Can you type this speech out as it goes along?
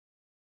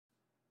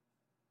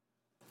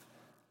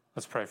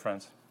Let's pray,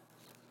 friends.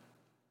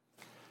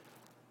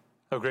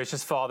 Oh,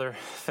 gracious Father,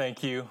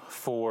 thank you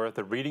for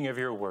the reading of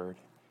your word.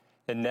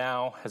 And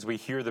now, as we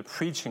hear the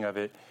preaching of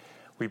it,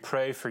 we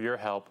pray for your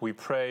help. We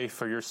pray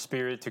for your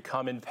Spirit to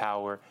come in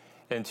power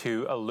and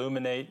to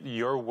illuminate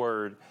your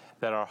word,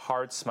 that our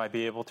hearts might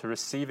be able to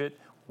receive it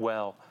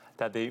well,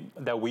 that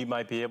we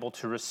might be able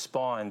to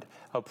respond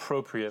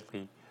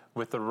appropriately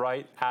with the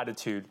right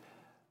attitude,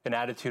 an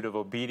attitude of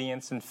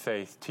obedience and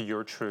faith to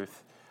your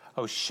truth.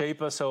 Oh,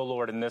 shape us, O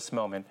Lord, in this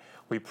moment.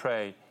 We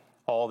pray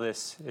all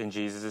this in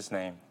Jesus'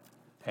 name.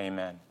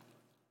 Amen.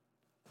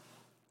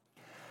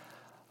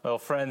 Well,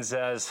 friends,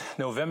 as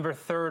November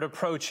 3rd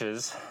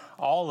approaches,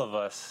 all of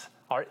us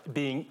are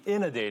being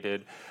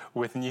inundated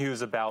with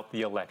news about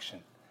the election.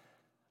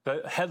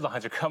 The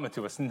headlines are coming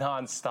to us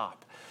nonstop.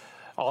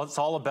 It's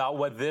all about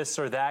what this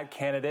or that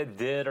candidate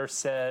did or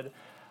said,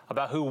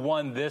 about who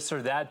won this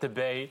or that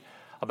debate,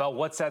 about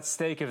what's at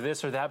stake if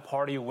this or that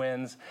party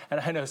wins. And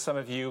I know some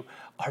of you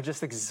are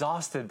just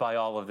exhausted by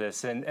all of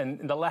this, and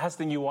the last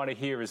thing you want to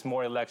hear is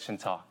more election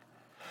talk.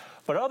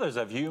 But others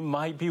of you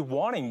might be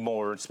wanting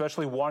more,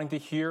 especially wanting to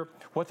hear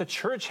what the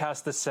church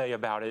has to say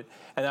about it.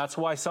 And that's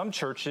why some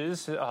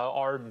churches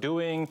are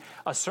doing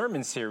a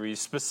sermon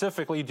series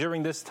specifically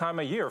during this time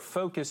of year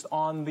focused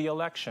on the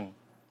election.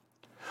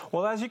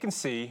 Well, as you can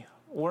see,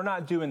 we're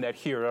not doing that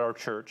here at our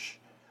church.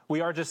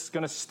 We are just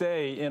going to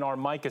stay in our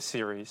Micah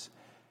series.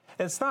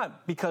 And it's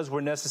not because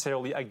we're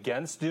necessarily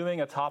against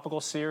doing a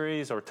topical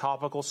series or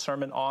topical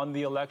sermon on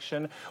the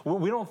election.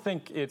 We don't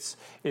think it's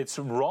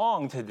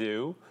wrong to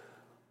do.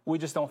 We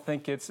just don't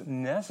think it's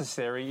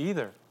necessary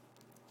either.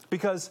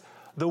 Because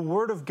the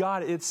Word of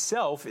God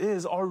itself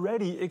is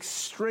already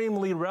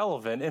extremely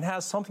relevant and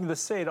has something to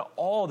say to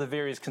all the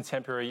various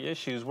contemporary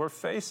issues we're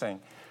facing.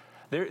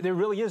 There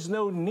really is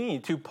no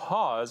need to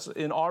pause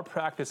in our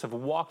practice of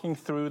walking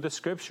through the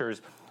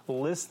Scriptures,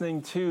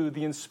 listening to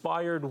the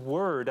inspired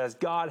Word as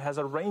God has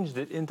arranged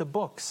it into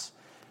books.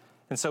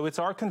 And so it's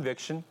our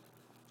conviction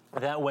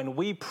that when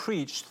we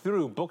preach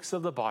through books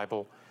of the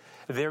Bible,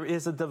 there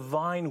is a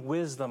divine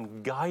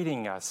wisdom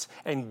guiding us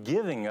and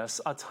giving us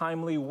a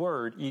timely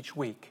word each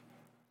week.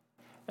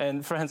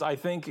 And friends, I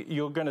think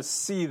you're going to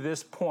see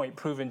this point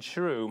proven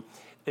true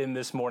in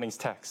this morning's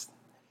text.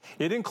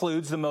 It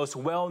includes the most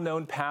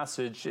well-known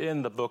passage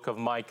in the book of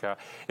Micah.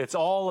 It's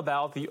all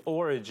about the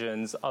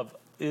origins of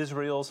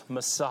Israel's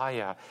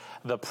Messiah,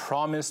 the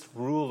promised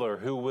ruler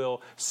who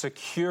will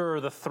secure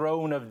the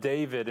throne of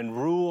David and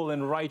rule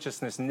in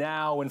righteousness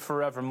now and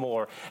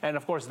forevermore. And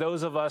of course,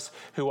 those of us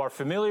who are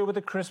familiar with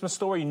the Christmas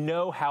story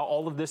know how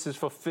all of this is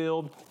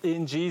fulfilled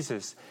in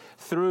Jesus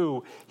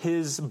through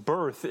his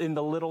birth in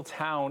the little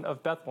town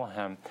of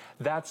Bethlehem.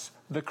 That's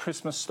the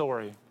Christmas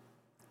story.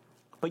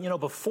 But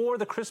before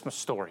the Christmas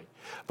story,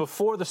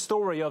 before the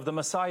story of the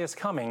Messiah's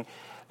coming,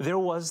 there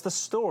was the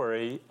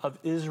story of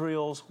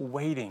Israel's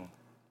waiting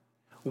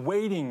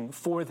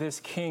for this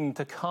king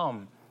to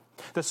come.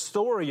 The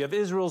story of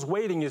Israel's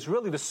waiting is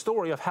really the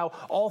story of how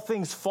all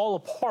things fall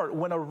apart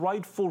when a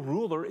rightful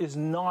ruler is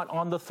not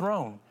on the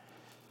throne.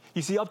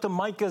 You see, up to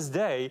Micah's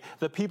day,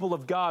 the people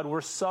of God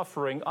were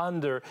suffering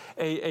under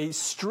a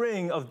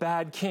string of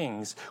bad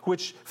kings,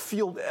 which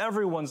fueled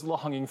everyone's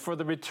longing for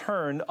the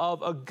return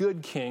of a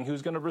good king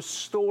who's going to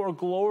restore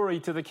glory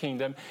to the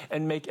kingdom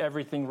and make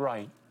everything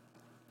right.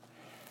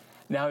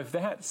 Now, if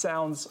that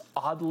sounds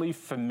oddly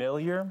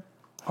familiar,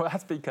 well,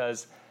 that's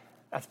because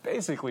that's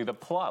basically the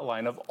plot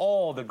line of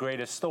all the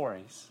greatest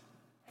stories.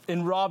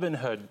 In Robin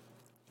Hood,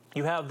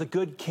 you have the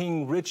good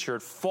King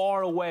Richard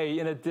far away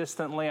in a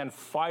distant land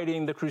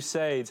fighting the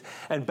Crusades.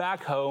 And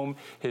back home,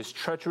 his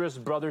treacherous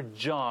brother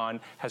John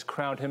has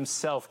crowned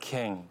himself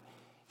king.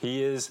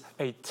 He is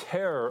a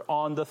terror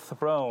on the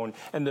throne,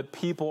 and the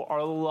people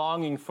are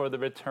longing for the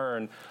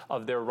return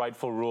of their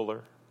rightful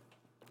ruler.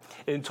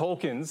 In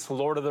Tolkien's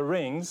Lord of the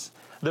Rings,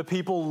 the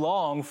people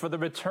long for the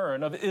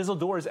return of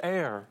Isildur's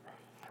heir.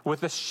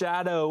 With the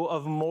shadow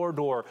of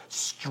Mordor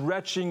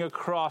stretching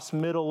across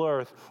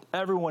Middle-earth,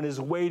 everyone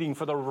is waiting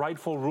for the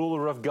rightful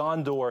ruler of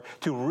Gondor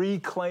to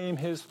reclaim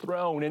his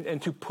throne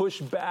and to push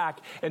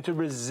back and to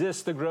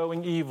resist the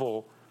growing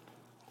evil.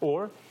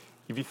 Or,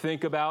 if you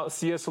think about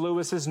C.S.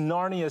 Lewis's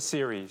Narnia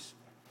series,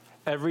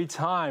 every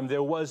time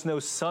there was no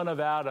son of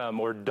Adam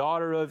or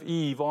daughter of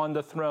Eve on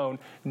the throne,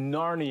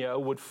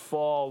 Narnia would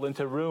fall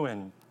into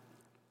ruin.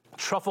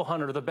 Truffle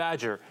Hunter the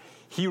Badger,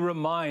 he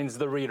reminds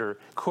the reader,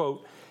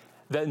 quote,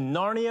 that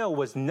Narnia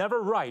was never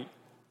right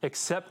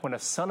except when a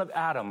son of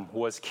Adam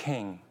was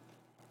king.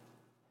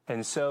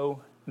 And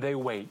so they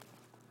wait.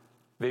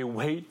 They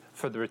wait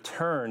for the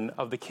return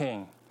of the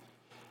king.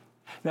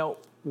 Now,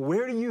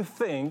 where do you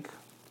think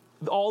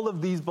all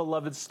of these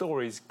beloved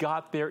stories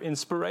got their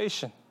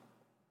inspiration?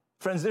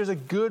 Friends, there's a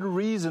good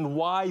reason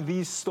why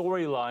these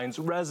storylines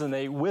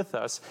resonate with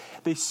us.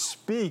 They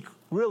speak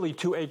really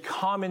to a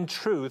common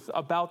truth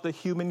about the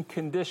human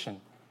condition,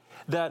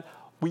 that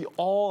we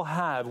all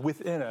have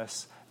within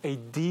us a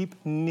deep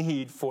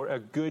need for a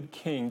good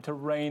king to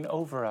reign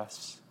over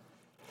us.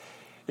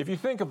 If you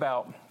think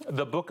about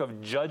the book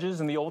of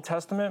Judges in the Old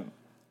Testament,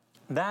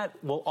 that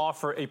will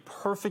offer a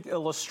perfect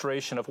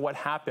illustration of what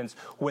happens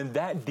when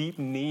that deep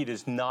need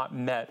is not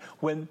met,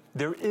 when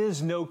there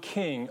is no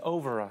king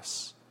over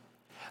us.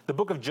 The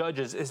book of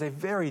Judges is a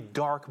very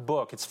dark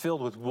book. It's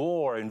filled with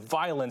war and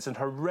violence and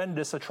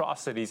horrendous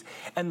atrocities.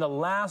 And the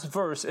last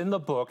verse in the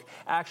book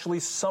actually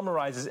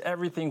summarizes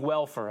everything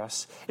well for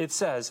us. It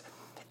says,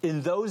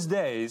 "In those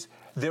days,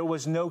 there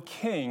was no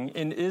king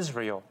in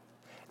Israel.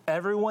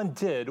 Everyone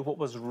did what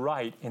was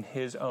right in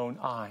his own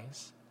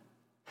eyes."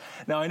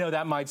 Now, I know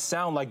that might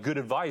sound like good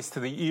advice to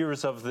the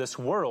ears of this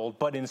world,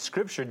 but in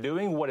Scripture,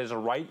 doing what is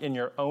right in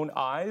your own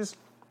eyes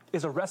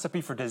is a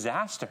recipe for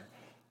disaster.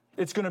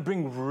 It's going to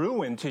bring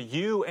ruin to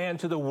you and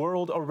to the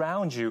world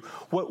around you.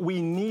 What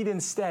we need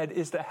instead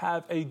is to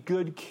have a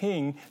good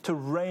king to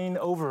reign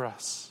over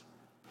us.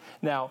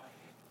 Now,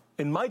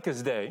 in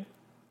Micah's day,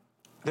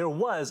 there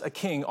was a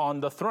king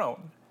on the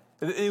throne.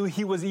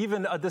 He was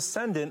even a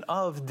descendant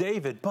of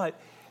David, but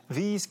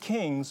these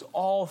kings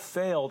all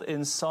failed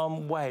in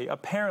some way.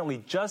 Apparently,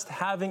 just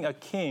having a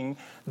king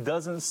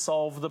doesn't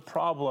solve the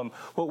problem.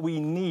 What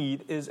we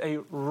need is a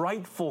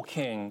rightful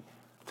king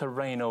to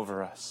reign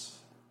over us.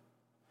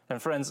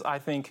 And friends, I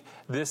think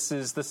this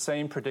is the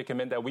same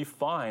predicament that we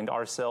find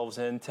ourselves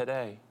in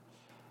today.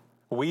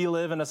 We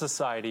live in a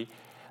society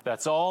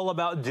that's all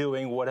about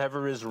doing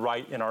whatever is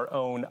right in our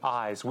own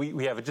eyes.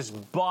 We have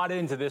just bought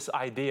into this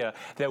idea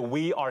that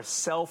we are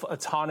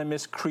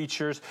self-autonomous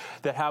creatures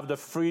that have the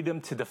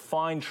freedom to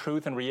define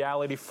truth and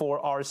reality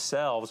for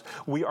ourselves.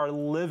 We are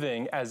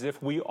living as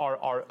if we are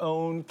our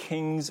own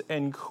kings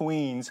and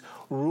queens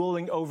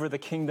ruling over the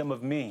kingdom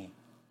of me.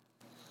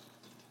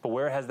 But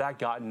where has that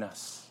gotten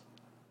us?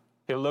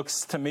 It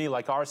looks to me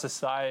like our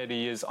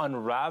society is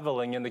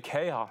unraveling in the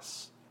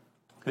chaos.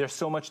 There's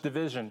so much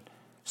division,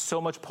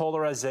 so much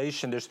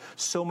polarization. There's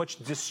so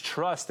much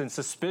distrust and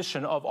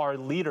suspicion of our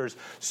leaders.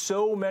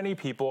 So many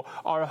people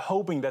are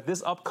hoping that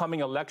this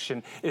upcoming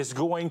election is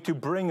going to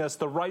bring us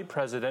the right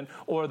president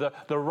or the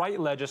right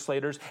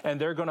legislators, and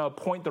they're going to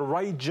appoint the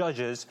right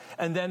judges,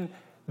 and then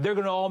they're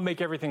going to all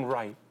make everything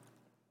right.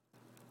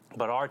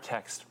 But our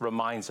text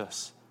reminds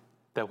us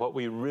that what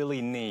we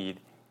really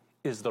need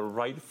is the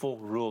rightful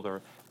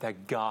ruler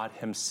that God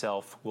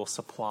himself will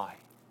supply.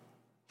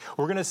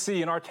 We're going to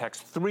see in our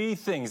text 3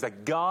 things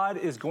that God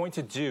is going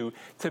to do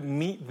to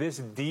meet this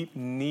deep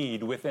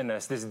need within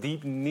us, this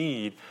deep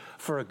need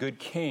for a good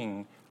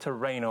king to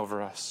reign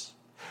over us.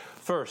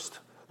 First,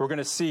 we're going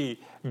to see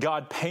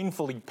God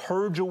painfully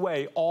purge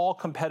away all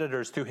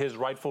competitors to his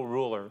rightful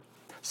ruler.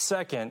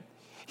 Second,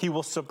 he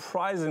will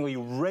surprisingly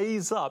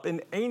raise up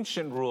an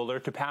ancient ruler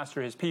to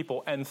pastor his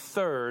people. And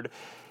third,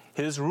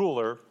 his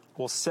ruler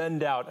will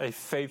send out a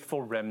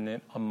faithful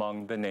remnant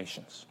among the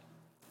nations.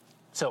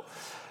 So,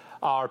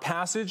 our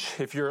passage,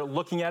 if you're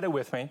looking at it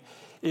with me,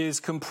 is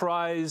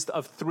comprised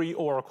of 3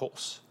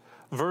 oracles.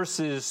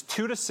 Verses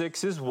 2 to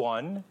 6 is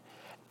 1,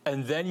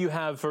 and then you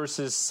have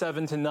verses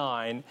 7 to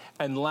 9,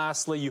 and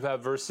lastly you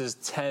have verses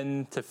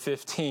 10 to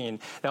 15.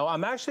 Now,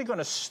 I'm actually going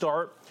to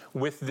start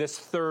with this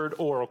 3rd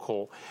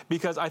oracle,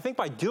 because I think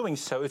by doing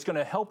so, it's going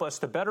to help us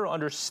to better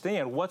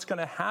understand what's going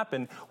to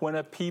happen when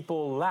a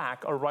people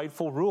lack a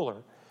rightful ruler.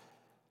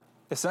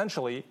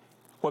 Essentially,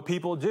 what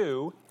people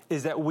do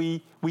is that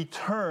we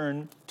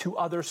turn to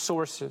other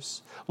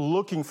sources,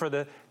 looking for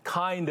the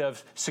kind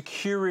of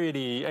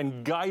security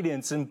and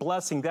guidance and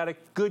blessing that a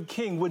good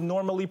king would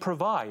normally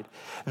provide.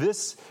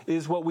 This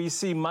is what we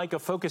see Micah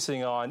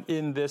focusing on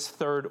in this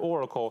 3rd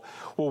oracle.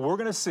 What we're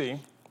going to see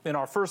in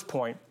our first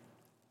point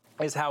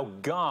is how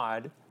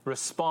God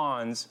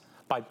responds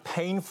by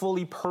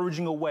painfully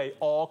purging away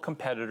all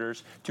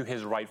competitors to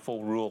his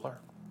rightful ruler.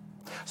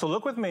 So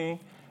look with me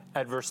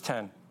at verse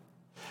 10.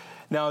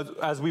 Now,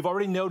 as we've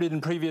already noted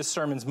in previous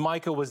sermons,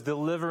 Micah was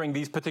delivering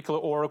these particular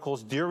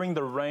oracles during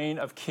the reign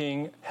of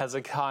King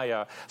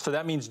Hezekiah. So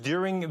that means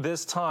during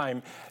this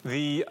time,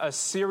 the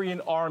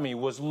Assyrian army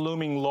was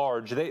looming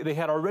large. They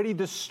had already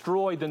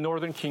destroyed the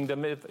northern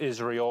kingdom of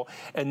Israel,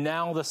 and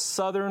now the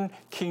southern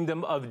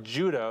kingdom of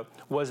Judah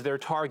was their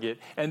target.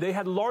 And they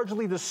had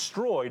largely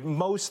destroyed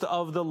most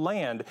of the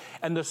land,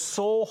 and the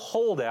sole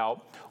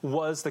holdout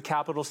was the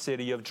capital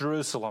city of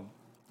Jerusalem.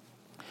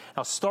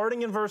 Now,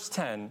 starting in verse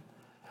 10,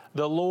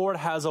 the Lord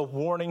has a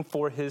warning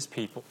for his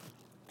people.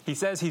 He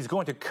says he's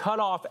going to cut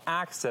off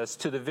access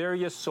to the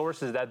various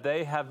sources that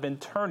they have been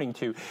turning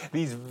to,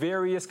 these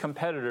various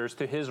competitors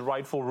to his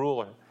rightful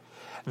ruler.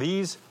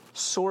 These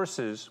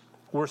sources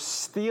were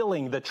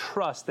stealing the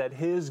trust that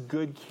his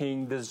good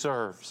king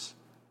deserves,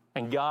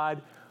 and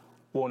God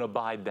won't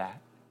abide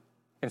that.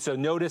 And so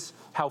notice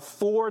how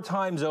 4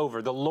 times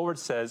over the Lord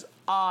says,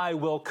 I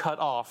will cut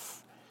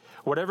off.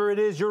 Whatever it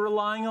is you're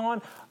relying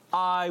on,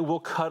 I will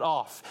cut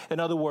off.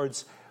 In other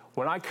words,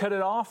 when I cut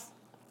it off,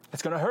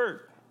 it's going to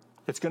hurt.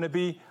 It's going to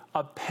be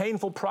a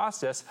painful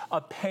process,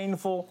 a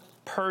painful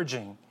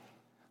purging.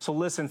 So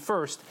listen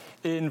first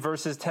in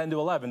verses 10 to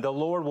 11. The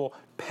Lord will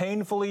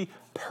painfully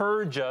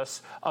purge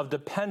us of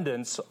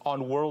dependence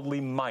on worldly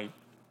might.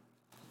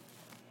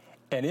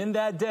 And in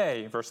that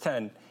day, verse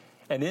 10,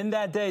 And in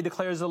that day,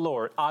 declares the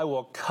Lord, I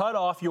will cut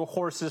off your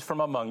horses from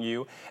among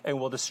you and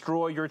will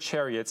destroy your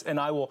chariots, and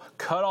I will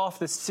cut off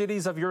the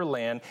cities of your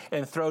land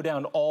and throw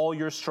down all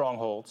your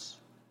strongholds.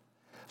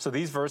 So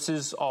these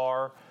verses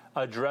are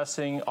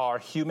addressing our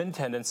human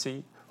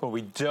tendency when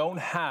we don't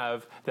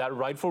have that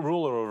rightful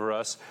ruler over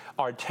us,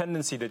 our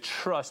tendency to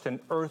trust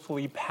in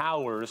earthly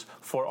powers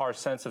for our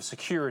sense of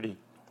security.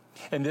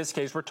 In this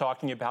case, we're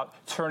talking about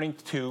turning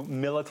to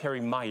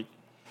military might.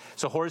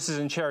 So horses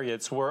and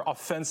chariots were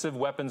offensive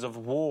weapons of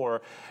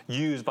war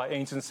used by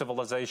ancient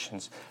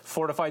civilizations.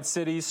 Fortified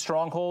cities,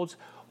 strongholds,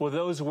 well,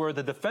 those were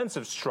the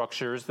defensive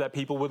structures that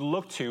people would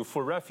look to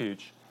for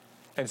refuge.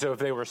 And so if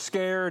they were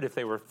scared, if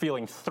they were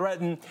feeling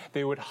threatened,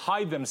 they would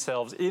hide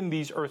themselves in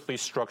these earthly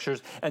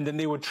structures, and then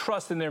they would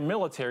trust in their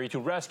military to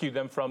rescue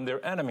them from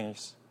their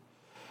enemies.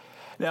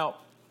 Now,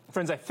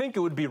 friends, I think it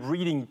would be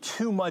reading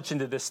too much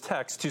into this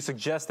text to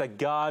suggest that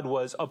God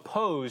was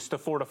opposed to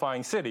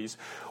fortifying cities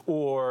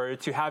or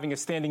to having a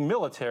standing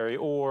military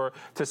or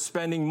to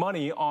spending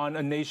money on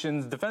a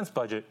nation's defense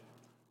budget.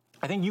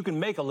 I think you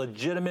can make a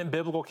legitimate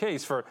biblical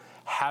case for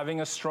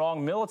having a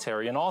strong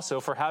military and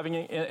also for having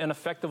an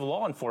effective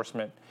law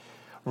enforcement.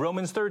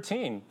 Romans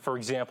 13, for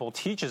example,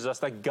 teaches us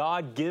that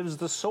God gives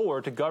the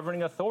sword to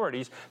governing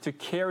authorities to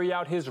carry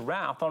out his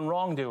wrath on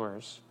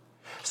wrongdoers.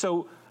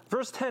 So,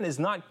 Verse 10 is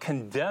not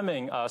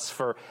condemning us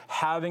for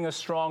having a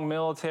strong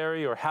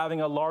military or having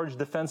a large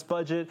defense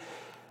budget,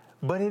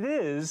 but it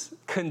is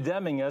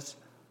condemning us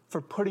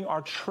for putting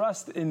our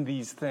trust in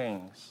these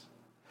things.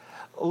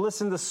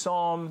 Listen to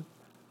Psalm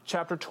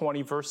chapter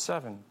 20, verse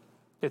 7.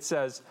 It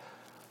says,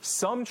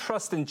 some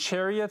trust in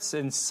chariots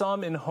and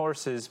some in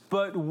horses,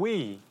 but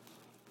we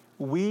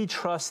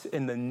trust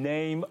in the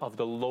name of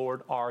the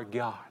Lord our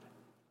God.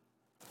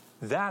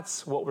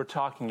 That's what we're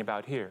talking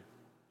about here.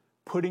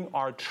 Putting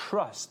our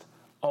trust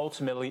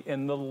ultimately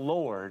in the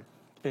Lord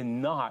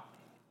and not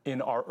in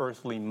our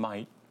earthly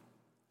might.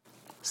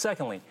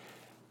 Secondly,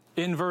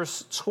 in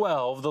verse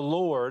 12, the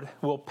Lord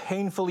will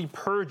painfully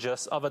purge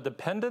us of a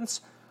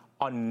dependence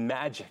on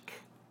magic.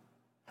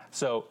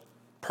 So,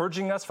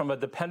 purging us from a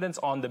dependence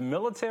on the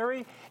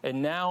military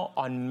and now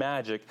on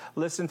magic.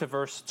 Listen to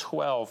verse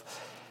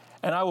 12.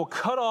 And I will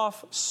cut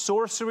off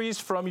sorceries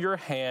from your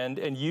hand,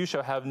 and you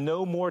shall have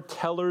no more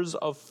tellers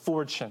of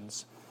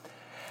fortunes.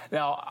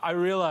 Now, I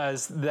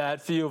realize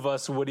that few of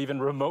us would even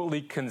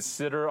remotely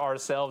consider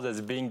ourselves as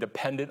being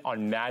dependent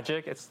on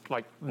magic. It's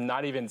like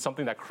not even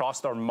something that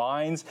crossed our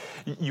minds.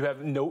 You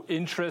have no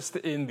interest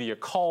in the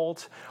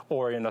occult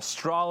or in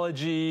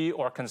astrology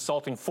or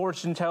consulting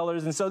fortune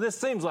tellers. And so this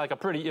seems like a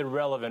pretty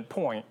irrelevant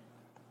point.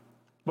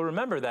 But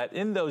remember that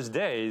in those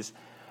days,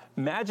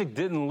 magic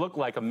didn't look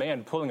like a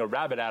man pulling a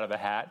rabbit out of a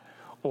hat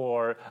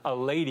or a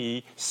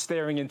lady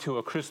staring into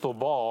a crystal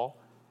ball.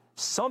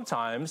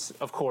 Sometimes,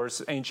 of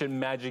course, ancient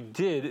magic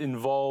did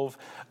involve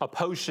a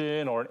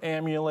potion or an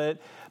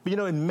amulet, but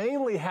it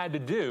mainly had to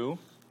do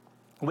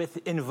with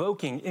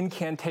invoking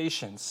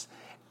incantations,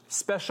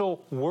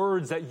 special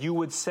words that you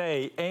would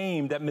say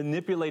aimed at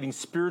manipulating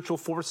spiritual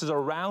forces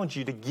around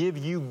you to give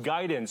you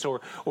guidance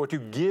or to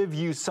give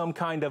you some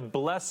kind of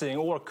blessing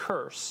or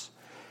curse.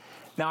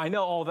 Now, I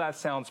know all that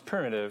sounds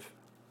primitive,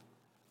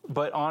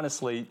 but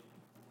honestly,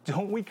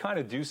 don't we kind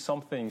of do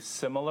something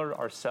similar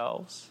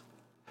ourselves?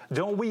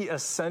 Don't we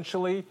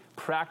essentially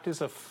practice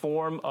a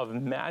form of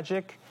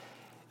magic?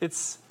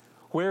 It's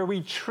where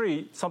we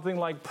treat something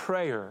like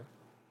prayer,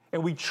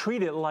 and we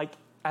treat it like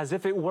as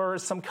if it were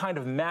some kind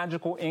of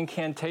magical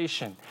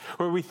incantation,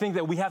 where we think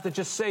that we have to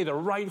just say the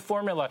right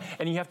formula,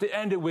 and you have to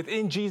end it with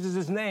 "in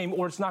Jesus' name,"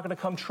 or it's not going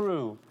to come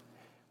true.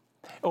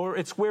 Or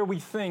it's where we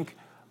think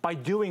by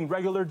doing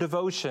regular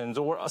devotions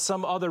or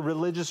some other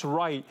religious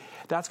rite,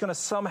 that's going to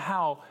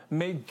somehow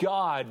make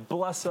God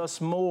bless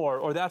us more,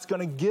 or that's going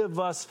to give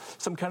us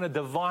some kind of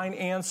divine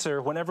answer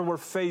whenever we're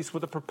faced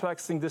with a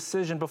perplexing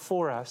decision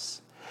before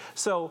us.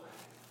 So,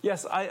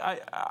 yes,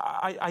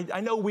 I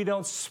know we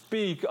don't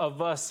speak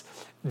of us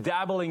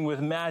dabbling with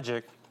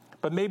magic,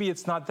 but maybe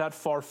it's not that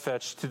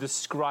far-fetched to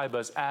describe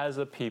us as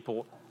a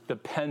people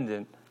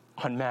dependent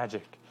on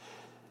magic.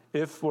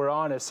 If we're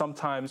honest,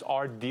 sometimes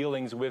our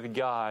dealings with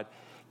God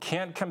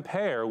can't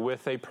compare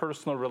with a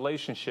personal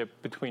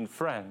relationship between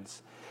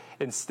friends.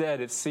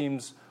 Instead, it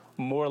seems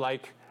more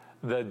like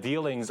the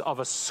dealings of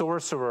a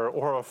sorcerer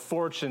or a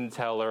fortune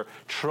teller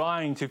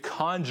trying to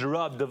conjure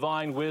up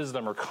divine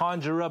wisdom or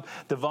conjure up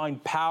divine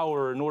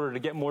power in order to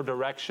get more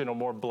direction or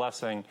more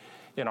blessing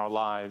in our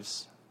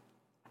lives.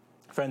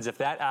 Friends, if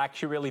that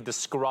accurately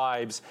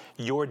describes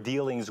your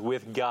dealings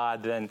with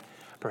God, then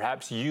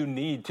perhaps you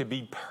need to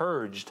be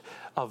purged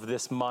of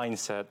this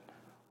mindset,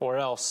 or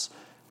else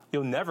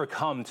you'll never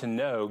come to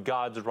know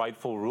God's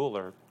rightful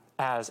ruler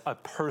as a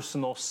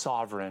personal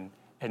sovereign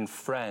and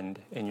friend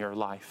in your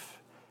life.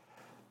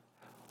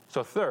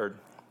 So third,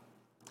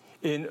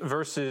 in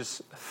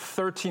verses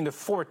 13 to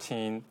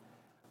 14,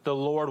 the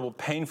Lord will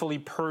painfully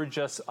purge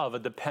us of a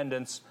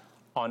dependence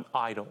on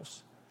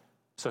idols.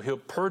 So he'll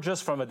purge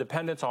us from a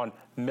dependence on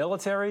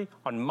military,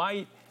 on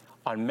might,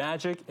 on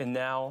magic, and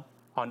now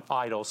on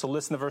idols. So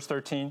listen to verse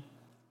 13.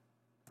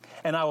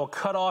 And I will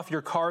cut off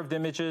your carved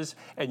images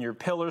and your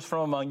pillars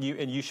from among you,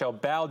 and you shall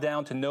bow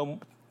down to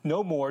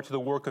no more to the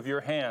work of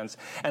your hands.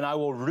 And I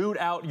will root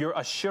out your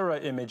Asherah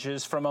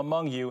images from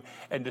among you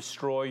and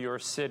destroy your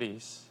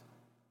cities.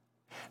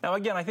 Now,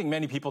 again, I think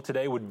many people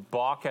today would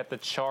balk at the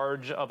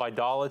charge of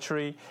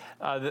idolatry.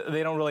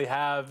 They don't really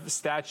have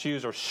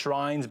statues or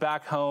shrines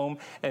back home,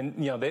 and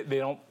they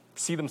don't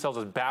see themselves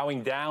as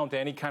bowing down to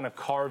any kind of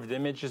carved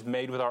images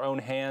made with our own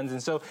hands,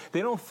 and so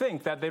they don't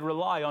think that they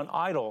rely on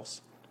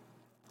idols.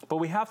 But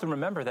we have to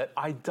remember that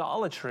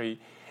idolatry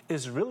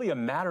is really a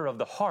matter of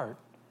the heart,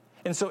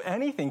 and so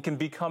anything can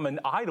become an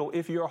idol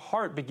if your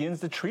heart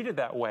begins to treat it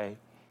that way.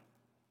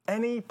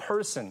 Any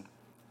person,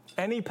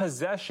 any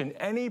possession,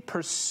 any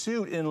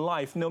pursuit in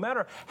life, no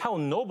matter how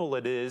noble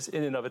it is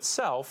in and of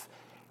itself,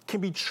 can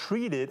be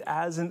treated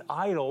as an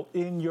idol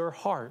in your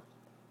heart.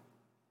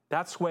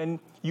 That's when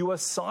you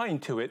assign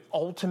to it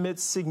ultimate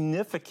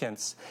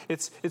significance.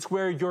 It's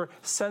where your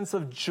sense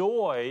of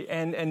joy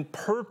and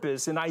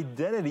purpose and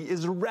identity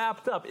is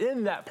wrapped up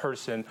in that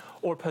person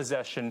or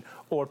possession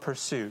or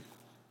pursuit.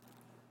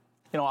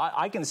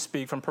 I can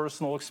speak from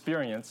personal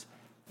experience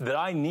that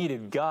I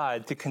needed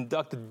God to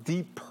conduct a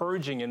deep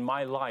purging in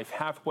my life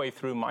halfway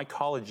through my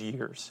college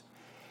years.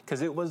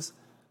 Because it was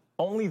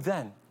only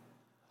then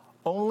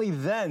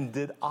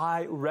did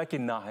I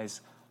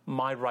recognize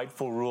my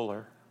rightful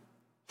ruler.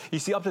 You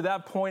see, up to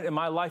that point in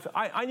my life,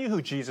 I knew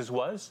who Jesus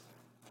was.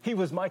 He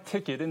was my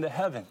ticket into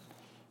heaven.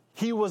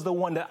 He was the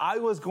one that I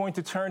was going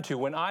to turn to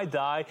when I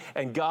die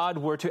and God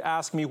were to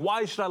ask me,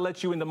 why should I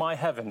let you into my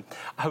heaven?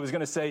 I was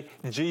going to say,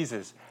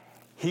 Jesus.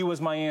 He was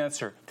my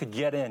answer to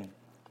get in.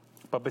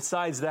 But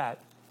besides that,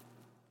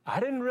 I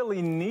didn't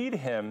really need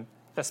him.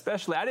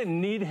 Especially, I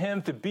didn't need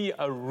him to be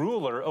a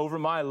ruler over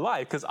my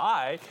life because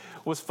I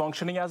was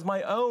functioning as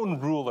my own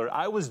ruler.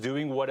 I was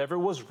doing whatever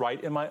was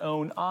right in my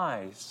own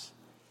eyes.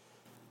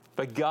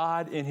 But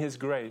God, in his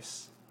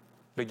grace,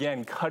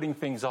 began cutting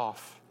things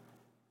off.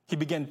 He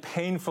began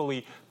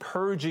painfully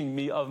purging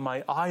me of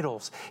my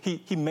idols.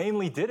 He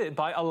mainly did it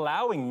by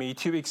allowing me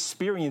to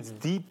experience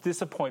deep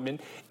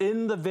disappointment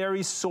in the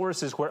very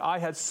sources where I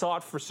had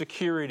sought for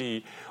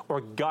security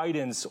or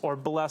guidance or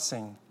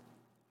blessing.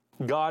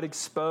 God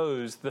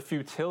exposed the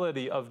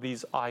futility of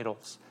these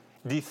idols,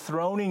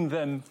 dethroning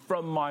them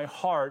from my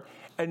heart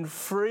and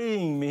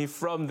freeing me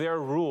from their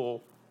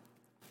rule.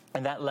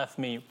 And that left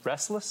me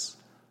restless,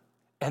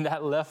 and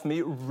that left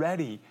me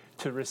ready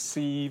to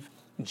receive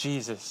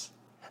Jesus.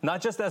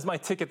 Not just as my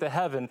ticket to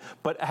heaven,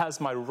 but as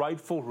my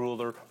rightful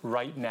ruler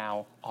right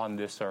now on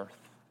this earth.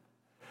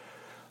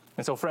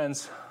 And so,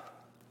 friends,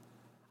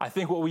 I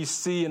think what we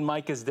see in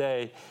Micah's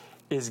day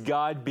is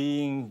God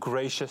being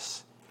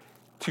gracious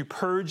to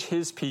purge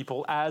his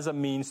people as a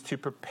means to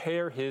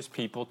prepare his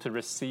people to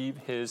receive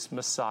his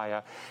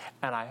Messiah.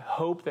 And I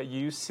hope that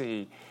you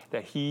see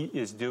that he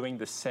is doing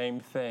the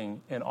same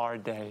thing in our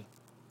day.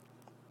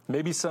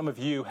 Maybe some of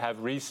you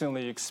have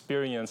recently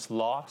experienced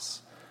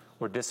loss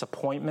or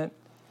disappointment.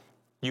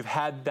 You've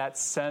had that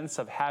sense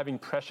of having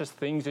precious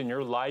things in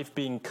your life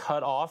being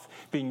cut off,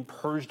 being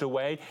purged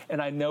away, and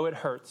I know it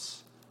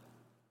hurts.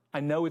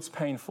 I know it's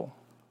painful.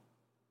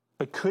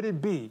 But could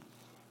it be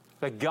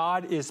that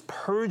God is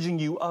purging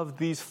you of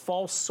these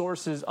false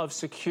sources of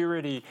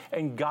security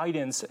and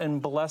guidance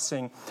and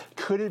blessing?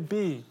 Could it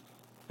be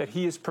that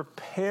he is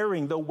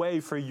preparing the way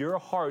for your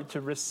heart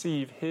to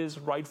receive his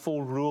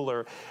rightful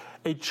ruler,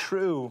 a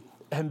true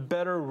and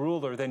better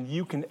ruler than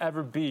you can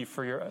ever be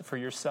for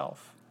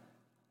yourself?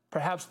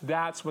 Perhaps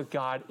that's what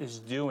God is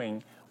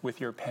doing with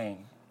your pain.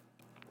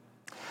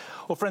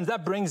 Well, friends,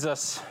 that brings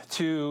us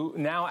to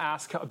now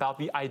ask about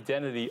the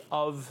identity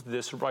of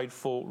this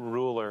rightful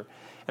ruler.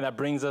 And that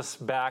brings us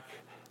back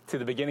to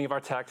the beginning of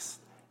our text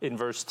in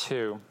verse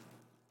 2.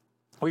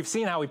 We've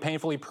seen how he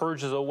painfully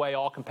purges away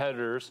all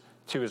competitors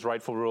to his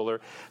rightful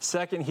ruler.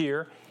 Second,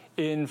 here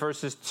in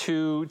verses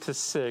 2 to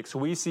 6,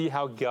 we see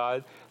how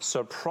God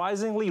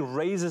surprisingly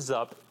raises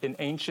up an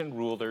ancient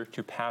ruler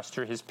to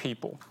pastor his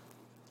people.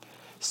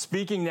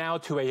 Speaking now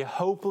to a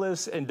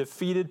hopeless and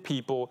defeated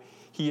people,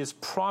 he is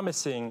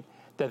promising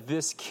that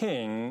this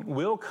king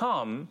will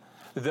come,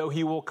 though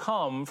he will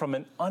come from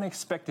an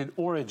unexpected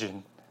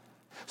origin.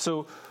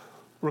 So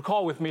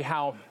recall with me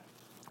how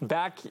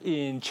back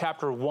in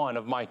chapter 1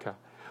 of Micah,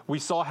 we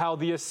saw how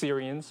the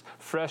Assyrians,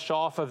 fresh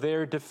off of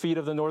their defeat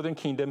of the northern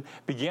kingdom,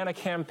 began a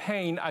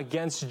campaign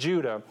against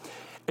Judah.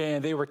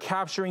 And they were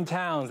capturing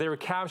towns. They were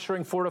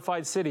capturing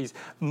fortified cities.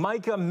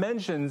 Micah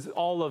mentions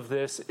all of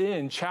this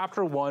in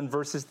chapter 1,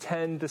 verses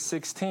 10 to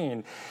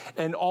 16.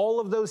 And all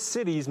of those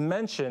cities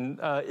mentioned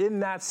in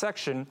that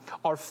section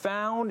are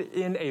found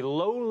in a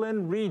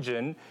lowland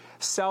region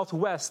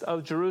southwest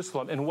of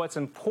Jerusalem. And what's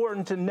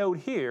important to note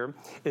here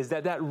is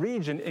that that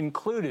region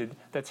included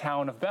the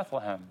town of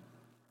Bethlehem.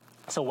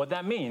 So what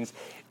that means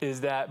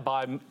is that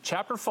by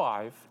chapter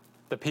 5,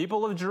 the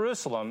people of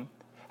Jerusalem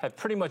had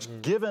pretty much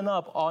given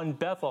up on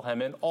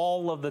Bethlehem and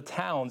all of the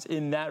towns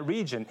in that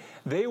region.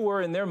 They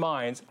were, in their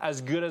minds,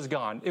 as good as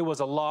gone. It was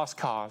a lost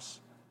cause.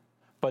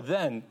 But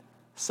then,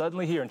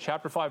 suddenly here in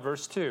chapter 5,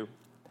 verse 2,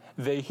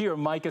 they hear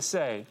Micah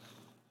say,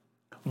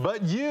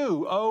 But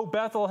you, O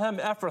Bethlehem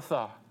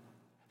Ephrathah,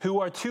 who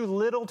are too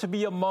little to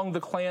be among the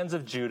clans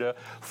of Judah,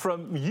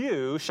 from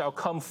you shall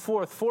come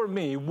forth for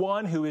me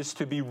one who is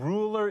to be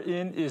ruler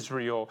in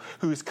Israel,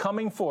 whose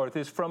coming forth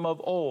is from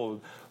of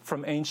old,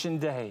 from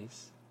ancient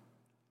days.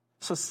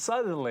 So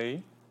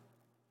suddenly,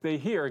 they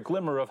hear a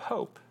glimmer of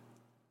hope.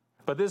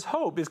 But this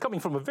hope is coming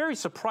from a very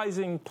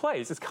surprising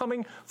place. It's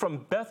coming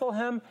from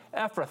Bethlehem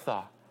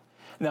Ephrathah.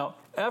 Now,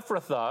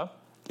 Ephrathah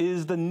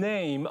is the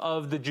name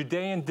of the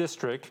Judean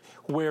district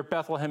where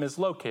Bethlehem is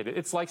located.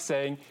 It's like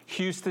saying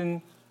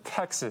Houston,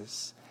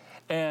 Texas.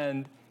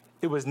 And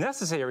it was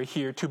necessary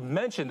here to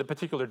mention the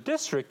particular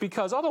district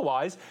because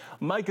otherwise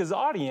Micah's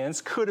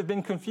audience could have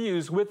been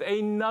confused with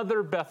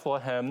another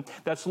Bethlehem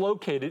that's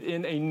located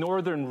in a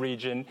northern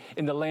region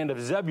in the land of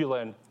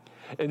Zebulun.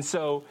 And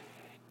so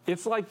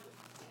it's like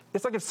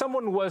if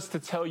someone was to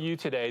tell you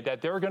today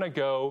that they're going to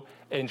go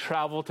and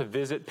travel to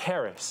visit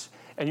Paris.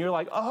 And you're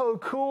like, oh,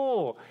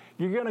 cool.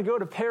 You're going to go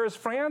to Paris,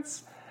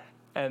 France?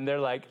 And they're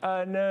like,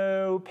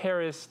 no,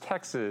 Paris,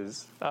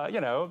 Texas.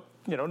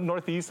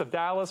 Northeast of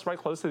Dallas, right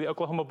close to the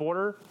Oklahoma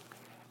border.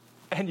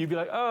 And you'd be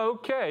like, oh,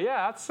 okay,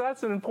 yeah,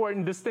 that's an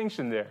important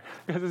distinction there.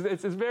 Because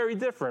it's very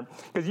different.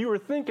 Because you were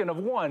thinking of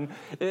one,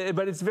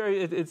 but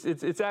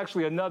it's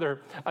actually another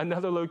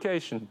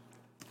location.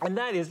 And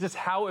that is just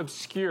how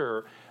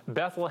obscure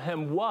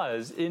Bethlehem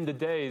was in the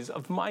days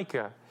of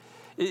Micah.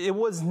 It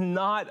was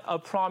not a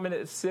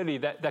prominent city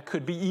that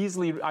could be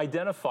easily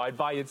identified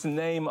by its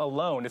name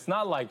alone. It's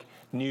not like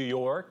New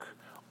York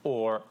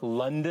or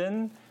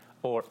London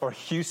or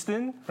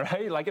Houston,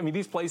 right?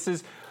 These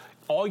places,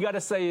 all you got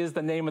to say is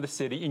the name of the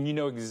city, and you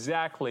know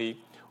exactly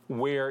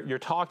where you're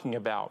talking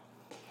about.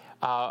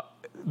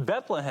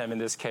 Bethlehem, in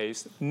this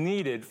case,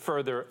 needed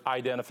further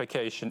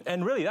identification.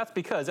 And really, that's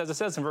because, as it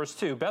says in verse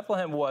 2,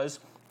 Bethlehem was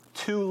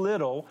too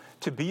little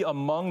to be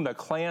among the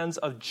clans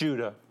of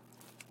Judah.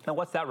 Now,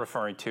 what's that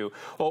referring to?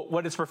 Well,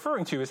 what it's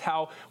referring to is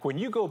how when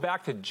you go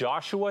back to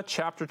Joshua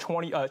chapter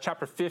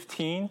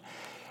 15,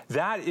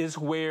 that is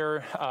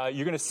where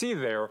you're going to see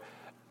there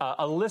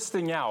a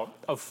listing out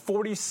of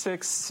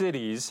 46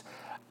 cities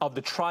of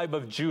the tribe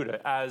of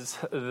Judah as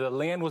the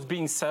land was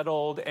being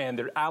settled and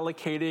they're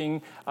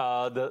allocating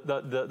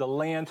the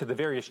land to the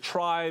various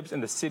tribes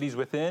and the cities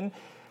within.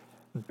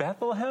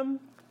 Bethlehem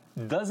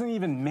doesn't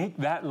even make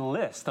that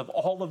list of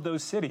all of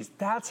those cities.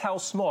 That's how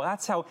small,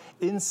 that's how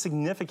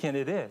insignificant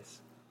it is.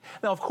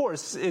 Now, of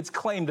course, its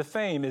claim to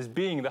fame is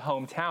being the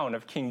hometown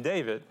of King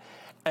David.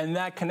 And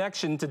that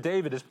connection to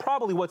David is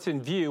probably what's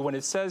in view when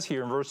it says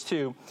here in verse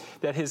 2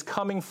 that his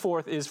coming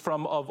forth is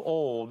from of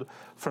old,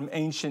 from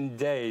ancient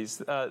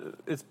days.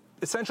 It's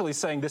essentially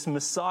saying this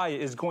Messiah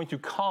is going to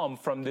come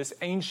from this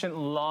ancient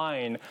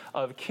line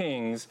of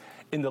kings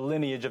in the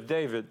lineage of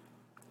David.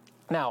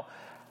 Now,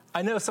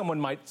 I know someone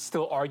might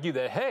still argue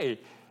that, hey,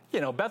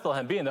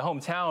 Bethlehem being the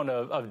hometown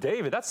of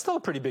David, that's still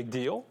a pretty big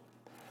deal.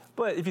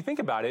 But if you think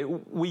about it,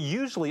 we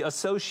usually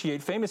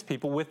associate famous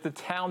people with the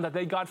town that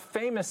they got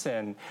famous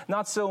in,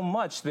 not so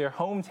much their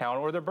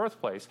hometown or their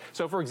birthplace.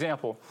 So, for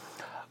example,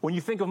 when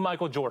you think of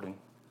Michael Jordan,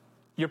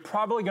 you're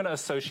probably going to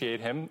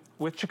associate him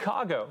with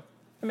Chicago.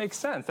 It makes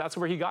sense. That's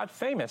where he got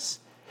famous.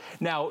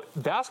 Now,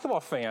 basketball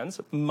fans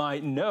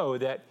might know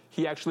that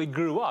he actually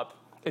grew up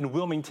in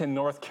Wilmington,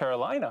 North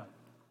Carolina.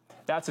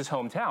 That's his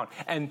hometown.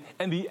 And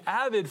the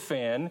avid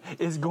fan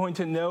is going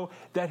to know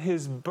that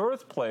his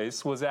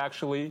birthplace was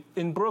actually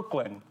in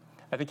Brooklyn.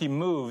 I think he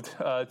moved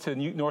to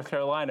North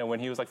Carolina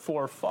when he was like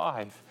 4 or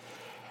 5.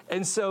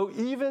 And so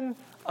even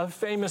a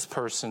famous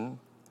person,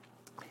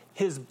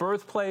 his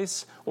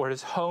birthplace or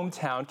his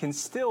hometown can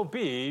still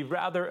be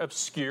rather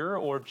obscure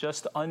or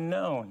just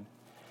unknown.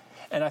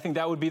 And I think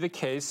that would be the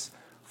case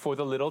for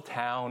the little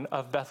town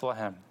of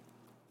Bethlehem.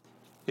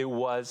 It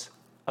was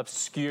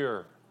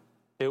obscure.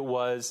 It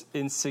was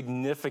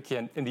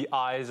insignificant in the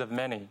eyes of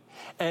many.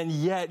 And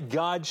yet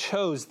God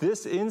chose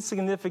this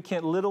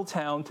insignificant little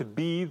town to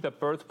be the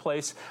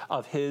birthplace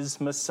of his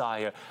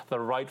Messiah, the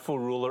rightful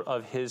ruler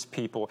of his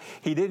people.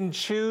 He didn't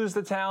choose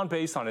the town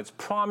based on its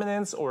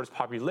prominence or its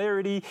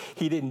popularity.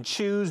 He didn't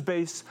choose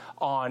based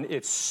on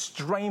its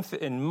strength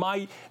and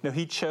might. No,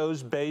 he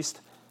chose based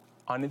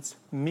on its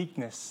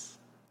meekness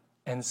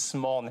and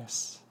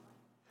smallness,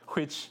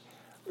 which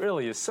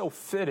really is so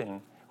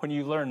fitting when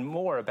you learn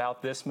more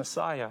about this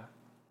Messiah.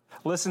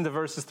 Listen to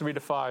verses 3 to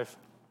 5.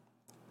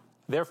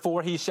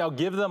 Therefore he shall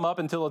give them up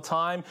until a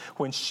time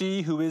when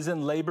she who is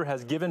in labor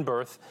has given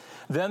birth.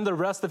 Then the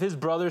rest of his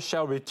brothers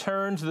shall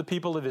return to the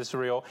people of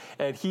Israel,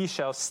 and he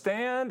shall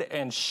stand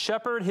and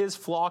shepherd his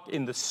flock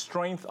in the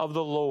strength of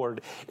the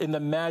Lord, in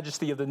the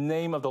majesty of the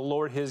name of the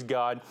Lord his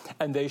God,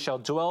 and they shall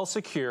dwell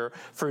secure,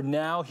 for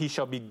now he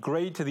shall be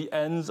great to the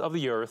ends of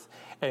the earth,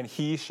 and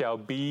he shall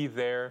be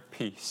their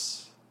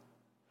peace.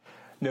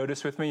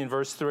 Notice with me in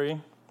verse 3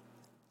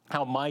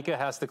 how Micah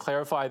has to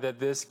clarify that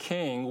this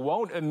king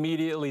won't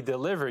immediately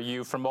deliver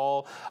you from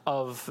all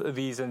of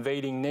these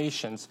invading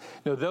nations.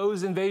 No,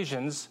 those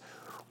invasions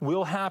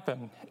will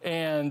happen,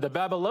 and the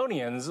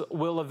Babylonians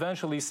will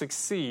eventually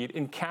succeed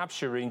in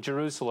capturing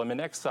Jerusalem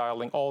and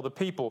exiling all the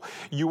people.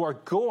 You are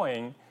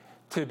going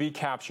to be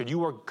captured.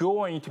 You are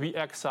going to be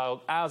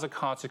exiled as a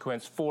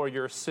consequence for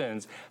your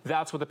sins.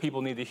 That's what the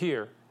people need to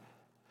hear.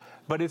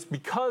 But it's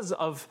because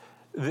of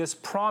this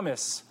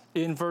promise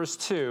in verse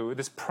 2,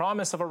 this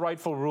promise of a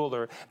rightful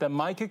ruler, that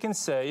Micah can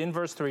say in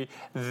verse 3,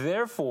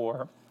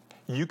 therefore,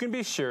 you can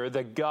be sure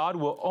that God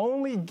will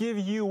only give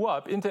you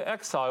up into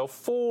exile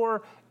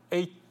for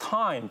a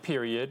time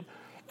period,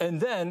 and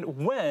then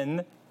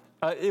when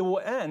it will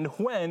end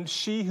when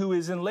she who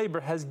is in labor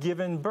has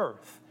given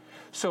birth.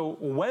 So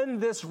when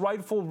this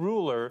rightful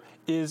ruler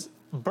is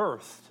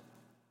birthed,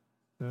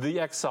 the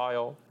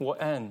exile will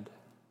end.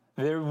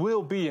 There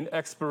will be an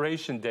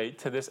expiration date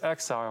to this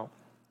exile.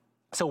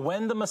 So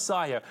when the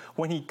Messiah,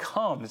 when he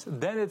comes,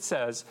 then it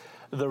says,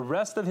 the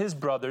rest of his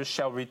brothers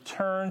shall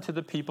return to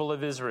the people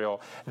of Israel.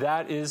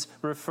 That is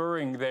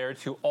referring there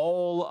to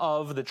all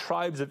of the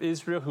tribes of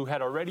Israel who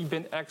had already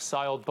been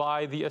exiled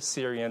by the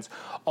Assyrians.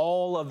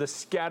 All of the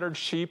scattered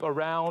sheep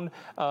around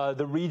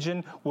the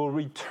region will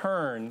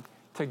return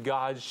to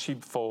God's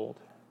sheepfold.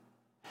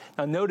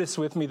 Now notice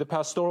with me the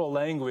pastoral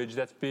language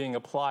that's being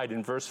applied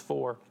in verse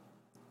 4.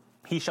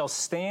 He shall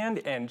stand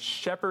and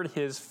shepherd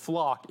his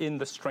flock in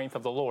the strength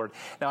of the Lord.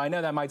 Now, I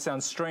know that might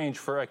sound strange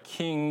for a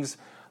king's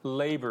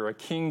labor, a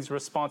king's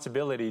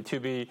responsibility to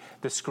be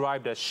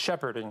described as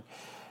shepherding,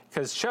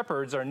 because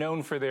shepherds are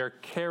known for their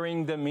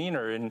caring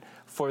demeanor and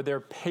for their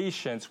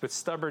patience with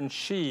stubborn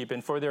sheep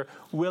and for their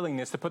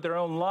willingness to put their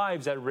own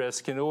lives at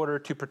risk in order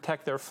to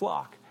protect their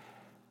flock.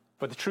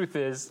 But the truth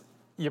is,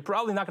 you're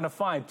probably not going to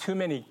find too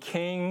many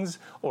kings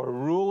or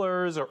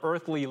rulers or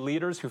earthly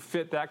leaders who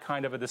fit that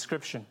kind of a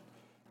description.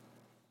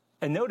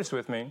 And notice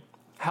with me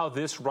how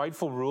this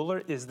rightful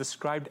ruler is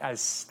described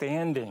as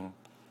standing.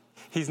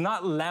 He's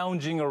not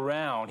lounging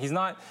around. He's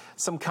not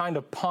some kind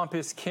of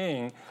pompous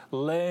king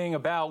laying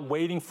about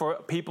waiting for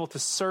people to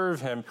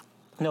serve him.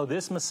 No,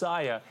 this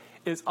Messiah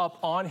is up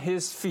on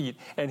his feet,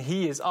 and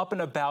he is up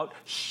and about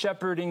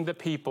shepherding the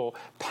people,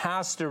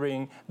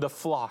 pastoring the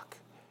flock.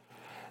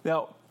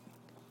 Now,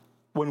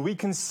 when we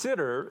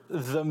consider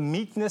the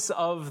meekness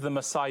of the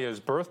Messiah's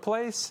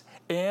birthplace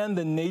and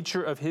the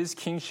nature of his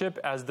kingship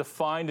as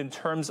defined in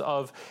terms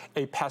of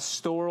a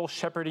pastoral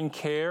shepherding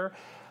care,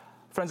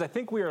 friends, I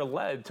think we are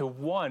led to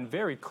one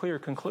very clear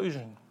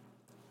conclusion.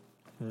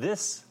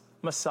 This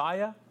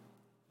Messiah,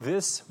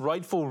 this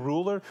rightful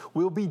ruler,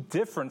 will be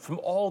different from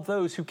all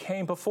those who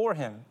came before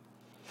him.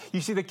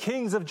 You see, the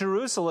kings of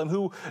Jerusalem,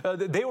 who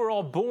they were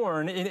all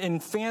born in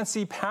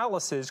fancy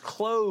palaces,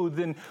 clothed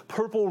in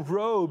purple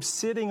robes,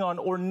 sitting on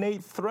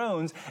ornate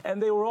thrones,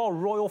 and they were all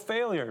royal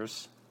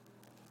failures.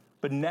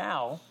 But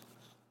now,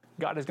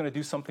 God is going to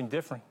do something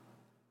different.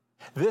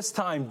 This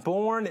time,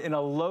 born in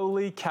a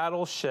lowly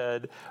cattle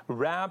shed,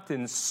 wrapped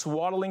in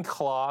swaddling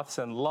cloths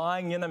and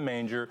lying in a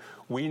manger,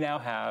 we now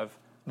have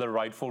the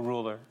rightful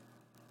ruler,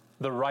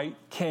 the right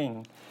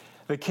king.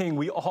 The king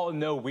we all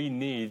know we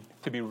need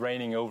to be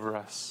reigning over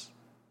us.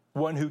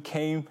 One who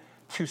came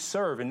to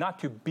serve and not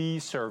to be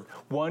served.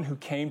 One who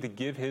came to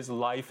give his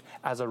life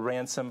as a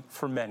ransom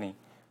for many.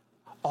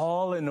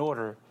 All in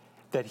order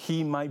that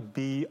he might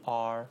be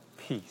our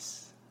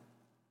peace.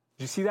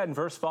 Do you see that in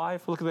verse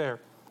 5? Look there.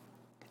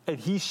 And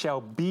he shall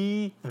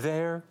be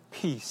their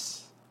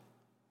peace.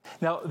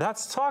 Now,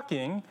 that's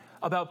talking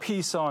about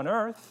peace on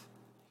earth.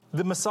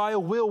 The Messiah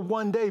will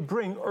one day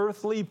bring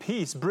earthly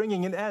peace,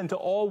 bringing an end to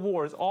all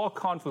wars, all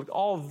conflict,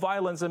 all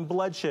violence and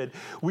bloodshed.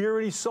 We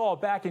already saw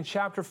back in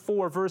chapter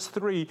 4, verse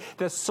 3,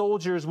 that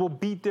soldiers will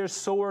beat their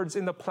swords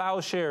into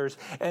plowshares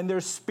and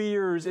their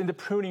spears into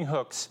pruning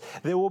hooks.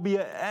 There will be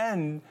an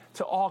end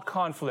to all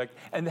conflict,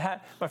 and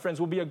that, my friends,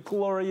 will be a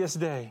glorious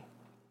day.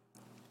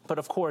 But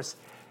of course,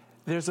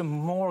 there's a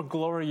more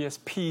glorious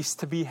peace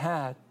to be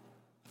had.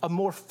 A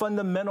more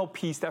fundamental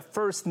peace that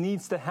first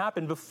needs to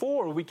happen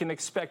before we can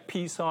expect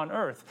peace on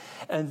earth.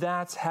 And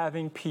that's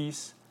having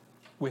peace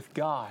with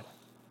God.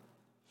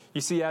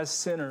 You see, as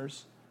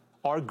sinners,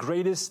 our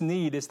greatest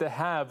need is to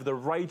have the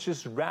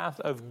righteous wrath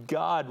of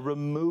God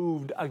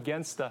removed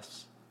against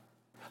us.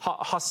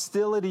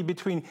 Hostility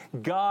between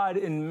God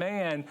and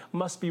man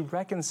must be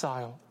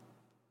reconciled.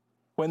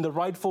 When the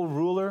rightful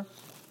ruler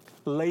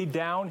laid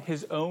down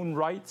his own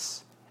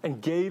rights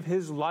and gave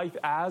his life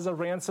as a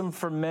ransom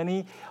for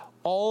many,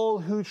 all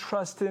who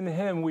trust in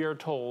him, we are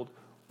told,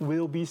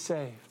 will be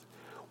saved.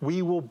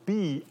 We will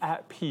be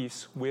at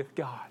peace with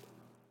God.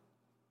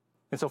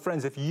 And so,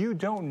 friends, if you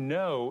don't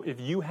know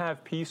if you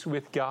have peace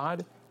with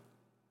God,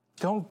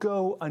 don't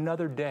go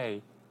another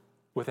day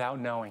without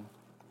knowing.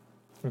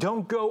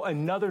 Don't go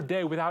another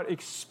day without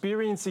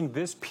experiencing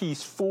this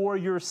peace for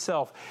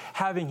yourself,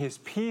 having his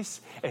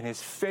peace and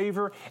his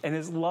favor and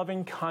his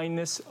loving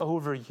kindness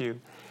over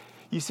you.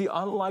 You see,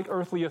 unlike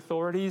earthly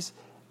authorities,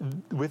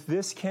 with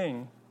this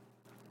king,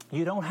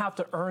 you don't have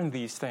to earn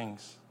these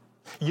things.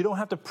 You don't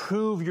have to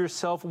prove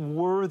yourself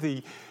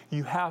worthy.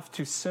 You have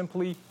to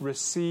simply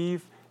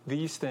receive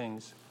these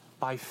things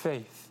by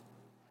faith.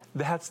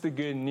 That's the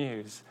good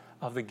news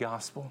of the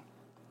gospel.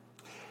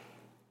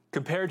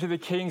 compared to the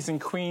kings and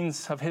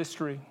queens of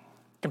history,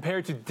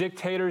 compared to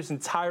dictators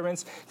and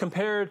tyrants,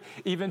 compared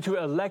even to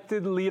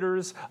elected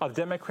leaders of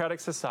democratic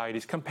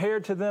societies,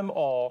 compared to them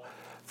all,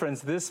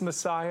 friends, this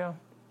Messiah,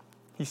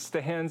 he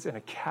stands in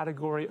a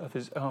category of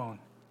his own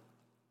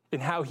in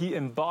how he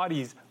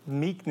embodies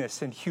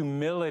meekness and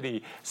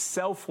humility,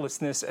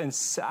 selflessness and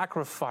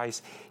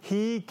sacrifice.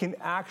 He can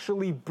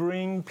actually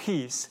bring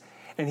peace,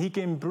 and he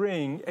can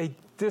bring a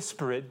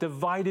disparate,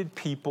 divided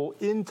people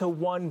into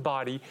one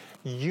body,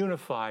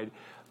 unified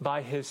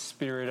by his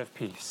spirit of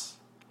peace.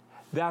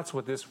 That's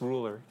what this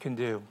ruler can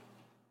do.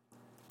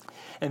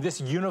 And this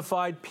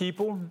unified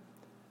people,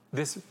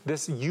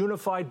 this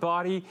unified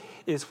body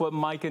is what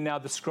Micah now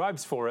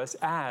describes for us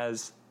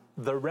as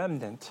the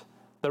remnant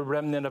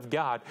of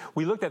God.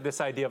 We looked at this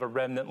idea of a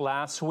remnant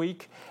last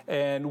week,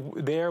 and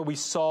there we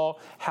saw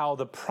how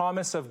the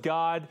promise of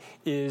God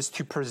is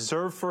to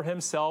preserve for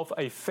himself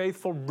a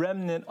faithful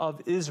remnant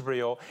of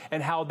Israel,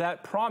 and how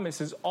that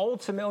promise is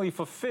ultimately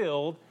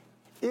fulfilled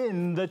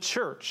in the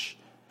church.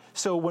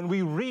 So when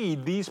we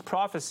read these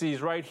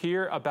prophecies right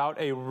here about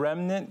a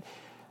remnant,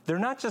 they're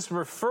not just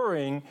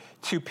referring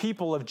to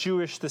people of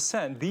Jewish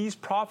descent. These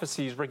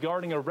prophecies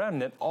regarding a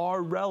remnant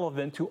are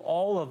relevant to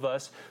all of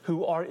us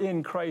who are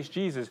in Christ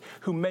Jesus,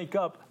 who make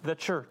up the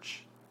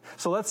church.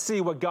 So let's see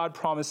what God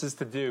promises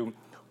to do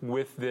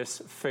with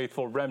this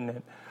faithful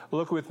remnant.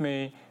 Look with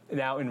me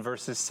now in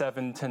verses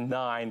 7 to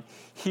 9.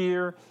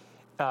 Here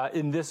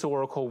in this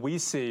oracle, we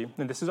see,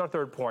 and this is our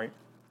third point,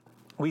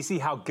 we see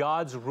how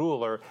God's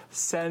ruler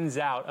sends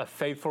out a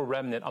faithful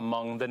remnant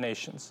among the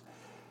nations.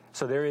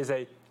 So there is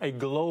a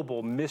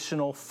global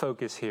missional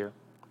focus here.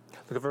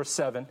 Look at verse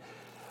 7.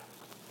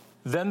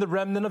 Then the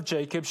remnant of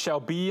Jacob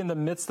shall be in the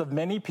midst of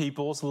many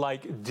peoples,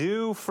 like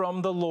dew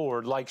from the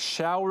Lord, like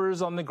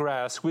showers on the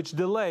grass, which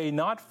delay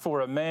not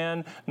for a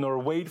man, nor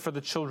wait for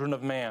the children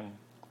of man.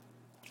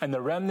 And the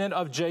remnant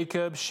of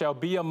Jacob shall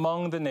be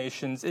among the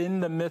nations, in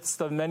the midst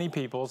of many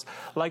peoples,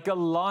 like a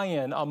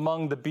lion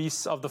among the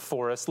beasts of the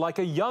forest, like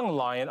a young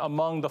lion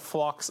among the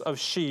flocks of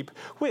sheep,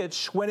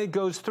 which, when it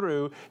goes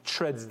through,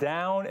 treads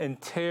down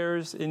and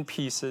tears in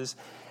pieces,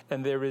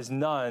 and there is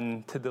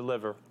none to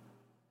deliver.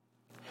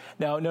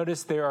 Now,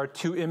 notice there are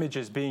two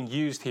images being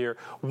used here.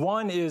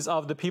 One is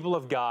of the people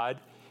of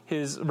God,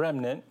 his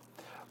remnant,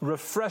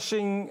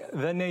 refreshing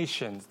the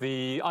nations,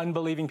 the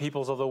unbelieving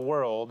peoples of the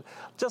world,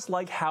 just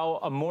like how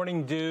a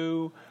morning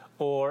dew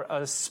or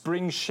a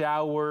spring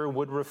shower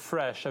would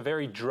refresh a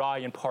very dry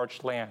and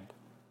parched land.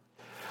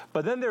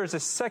 But then there is a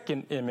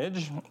second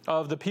image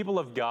of the people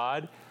of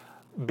God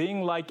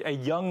being like a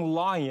young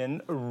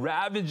lion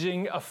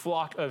ravaging a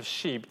flock of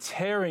sheep,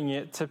 tearing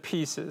it to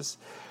pieces,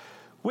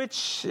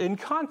 which in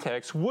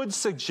context would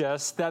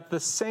suggest that the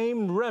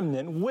same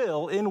remnant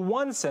will, in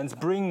one sense,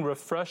 bring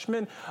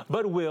refreshment,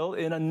 but will,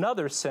 in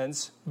another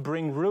sense,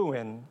 bring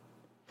ruin.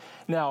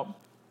 Now,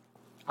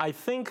 I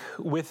think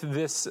with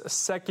this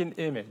second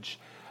image,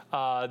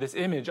 this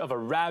image of a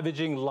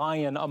ravaging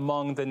lion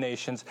among the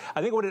nations,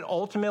 I think what it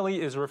ultimately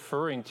is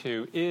referring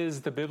to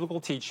is the biblical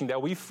teaching that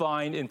we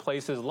find in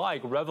places like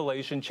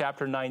Revelation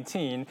chapter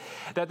 19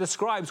 that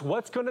describes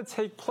what's going to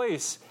take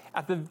place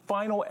at the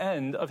final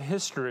end of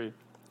history,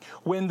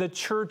 when the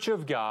church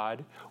of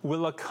God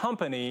will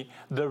accompany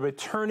the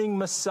returning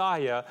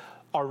Messiah,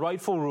 our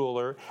rightful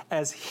ruler,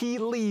 as he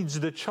leads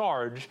the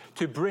charge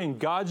to bring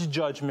God's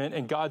judgment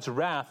and God's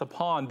wrath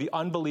upon the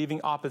unbelieving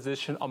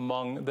opposition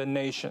among the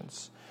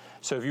nations.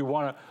 So if you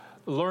want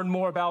to learn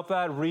more about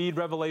that, read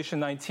Revelation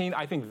 19.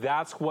 I think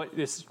that's what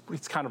it's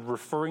kind of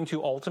referring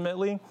to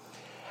ultimately.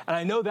 And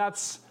I know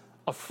that's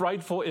a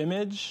frightful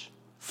image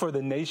for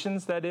the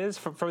nations, that is,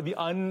 for the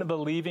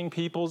unbelieving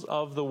peoples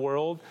of the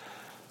world.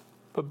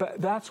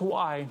 But that's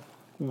why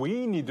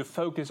we need to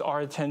focus our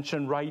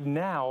attention right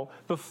now,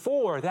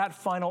 before that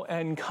final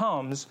end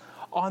comes,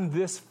 on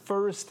this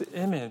first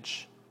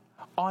image,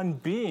 on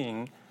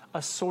being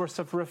a source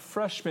of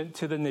refreshment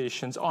to the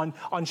nations, on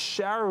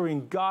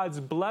showering God's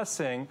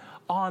blessing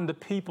on the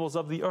peoples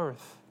of the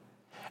earth.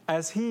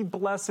 As he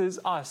blesses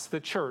us,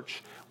 the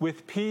church,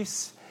 with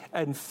peace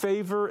and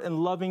favor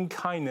and loving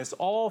kindness,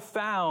 all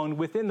found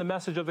within the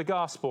message of the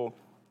gospel,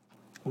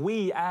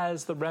 we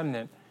as the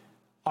remnant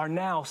are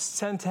now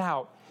sent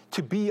out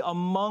to be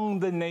among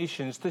the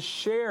nations, to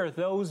share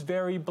those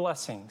very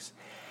blessings.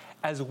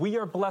 As we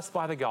are blessed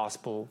by the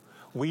gospel,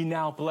 we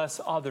now bless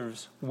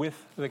others with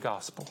the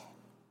gospel.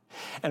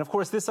 And of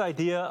course, this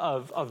idea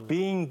of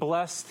being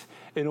blessed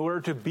in order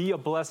to be a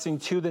blessing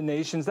to the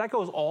nations, that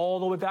goes all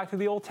the way back to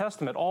the Old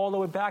Testament, all the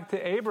way back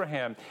to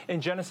Abraham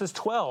in Genesis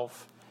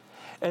 12.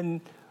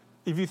 And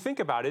if you think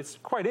about it, it's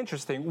quite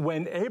interesting.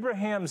 When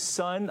Abraham's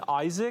son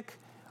Isaac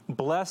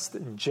blessed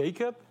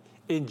Jacob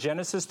in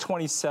Genesis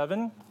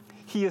 27,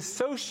 he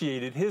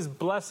associated his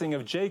blessing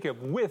of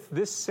Jacob with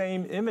this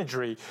same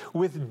imagery,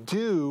 with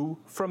dew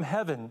from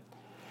heaven.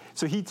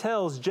 So he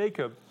tells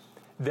Jacob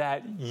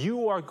that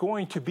you are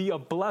going to be a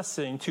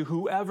blessing to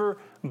whoever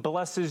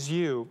blesses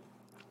you.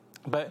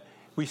 But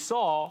we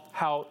saw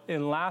how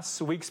in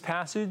last week's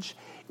passage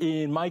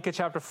in Micah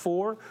chapter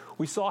 4,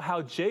 we saw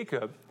how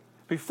Jacob,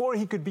 before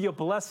he could be a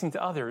blessing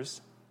to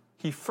others,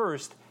 he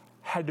first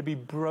had to be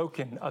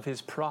broken of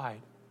his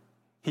pride.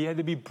 He had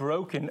to be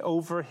broken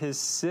over his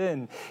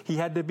sin. He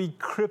had to be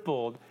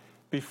crippled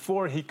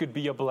before he could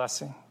be a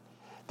blessing.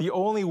 The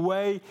only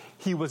way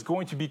he was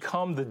going to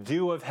become the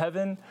dew of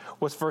heaven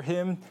was for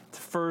him to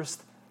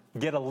first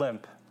get a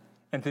limp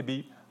and to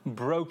be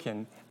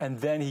broken, and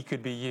then he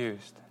could be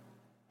used.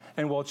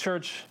 And well,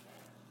 church,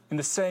 in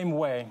the same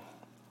way,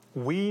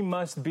 we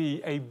must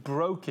be a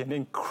broken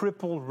and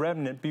crippled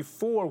remnant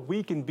before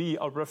we can be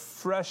a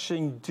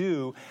refreshing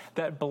dew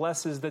that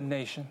blesses the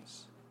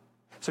nations.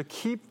 So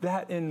keep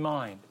that in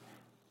mind.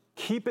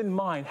 Keep in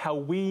mind how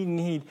we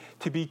need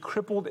to be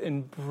crippled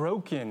and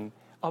broken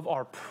of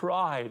our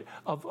pride,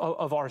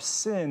 of our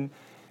sin.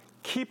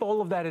 Keep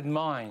all of that in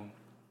mind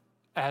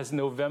as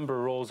November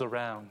rolls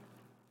around,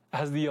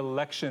 as the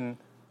election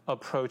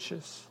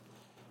approaches.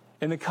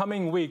 In the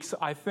coming weeks,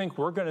 I think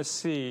we're going to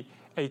see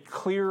a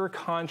clearer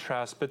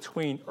contrast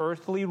between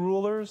earthly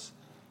rulers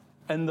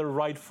and the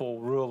rightful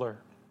ruler.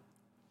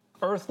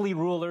 Earthly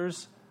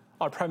rulers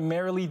are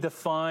primarily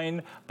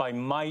defined by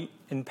might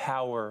and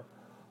power,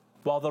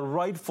 while the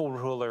rightful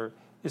ruler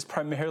is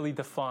primarily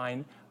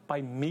defined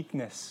by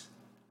meekness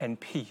and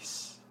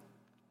peace.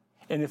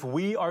 And if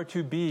we are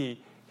to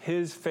be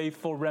his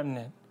faithful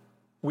remnant,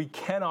 we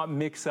cannot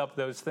mix up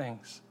those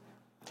things.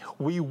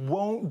 We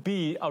won't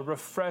be a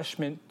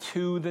refreshment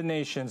to the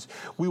nations.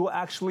 We will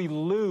actually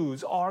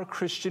lose our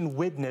Christian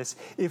witness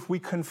if we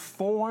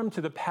conform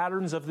to the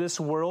patterns of this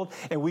world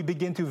and we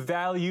begin to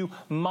value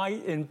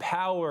might and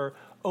power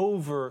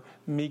over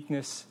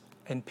meekness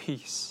and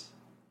peace.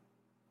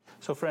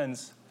 So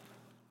friends,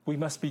 we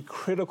must be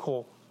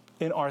critical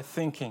in our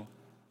thinking,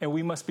 and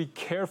we must be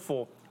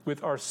careful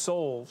with our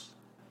souls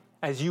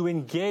as you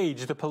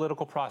engage the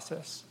political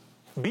process.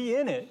 Be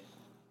in it,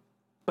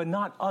 but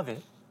not of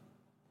it.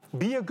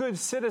 Be a good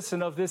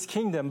citizen of this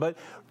kingdom, but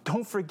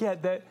don't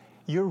forget that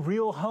your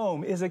real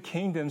home is a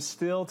kingdom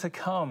still to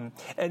come.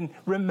 And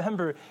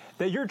remember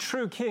that your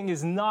true king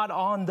is not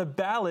on the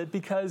ballot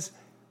because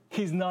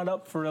he's not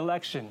up for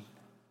election.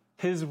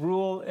 His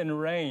rule and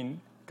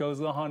reign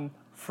goes on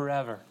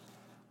forever.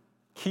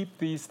 Keep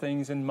these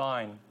things in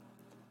mind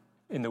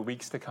in the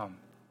weeks to come.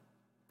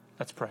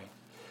 Let's pray.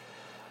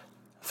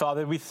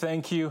 Father, we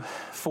thank you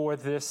for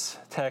this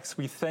text.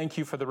 We thank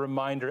you for the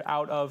reminder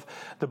out of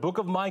the book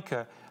of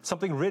Micah,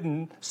 something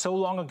written so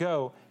long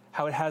ago,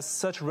 how it has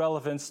such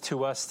relevance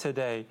to us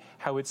today,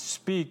 how it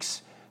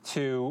speaks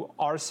to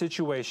our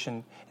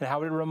situation, and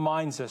how it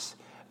reminds us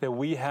that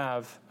we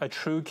have a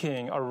true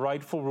king, a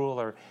rightful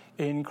ruler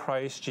in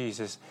Christ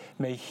Jesus.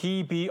 May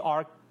he be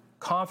our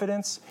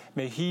confidence.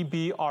 May he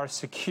be our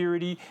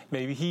security.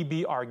 May he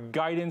be our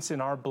guidance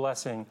and our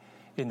blessing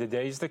in the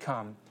days to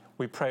come.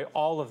 We pray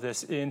all of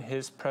this in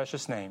his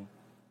precious name.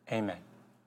 Amen.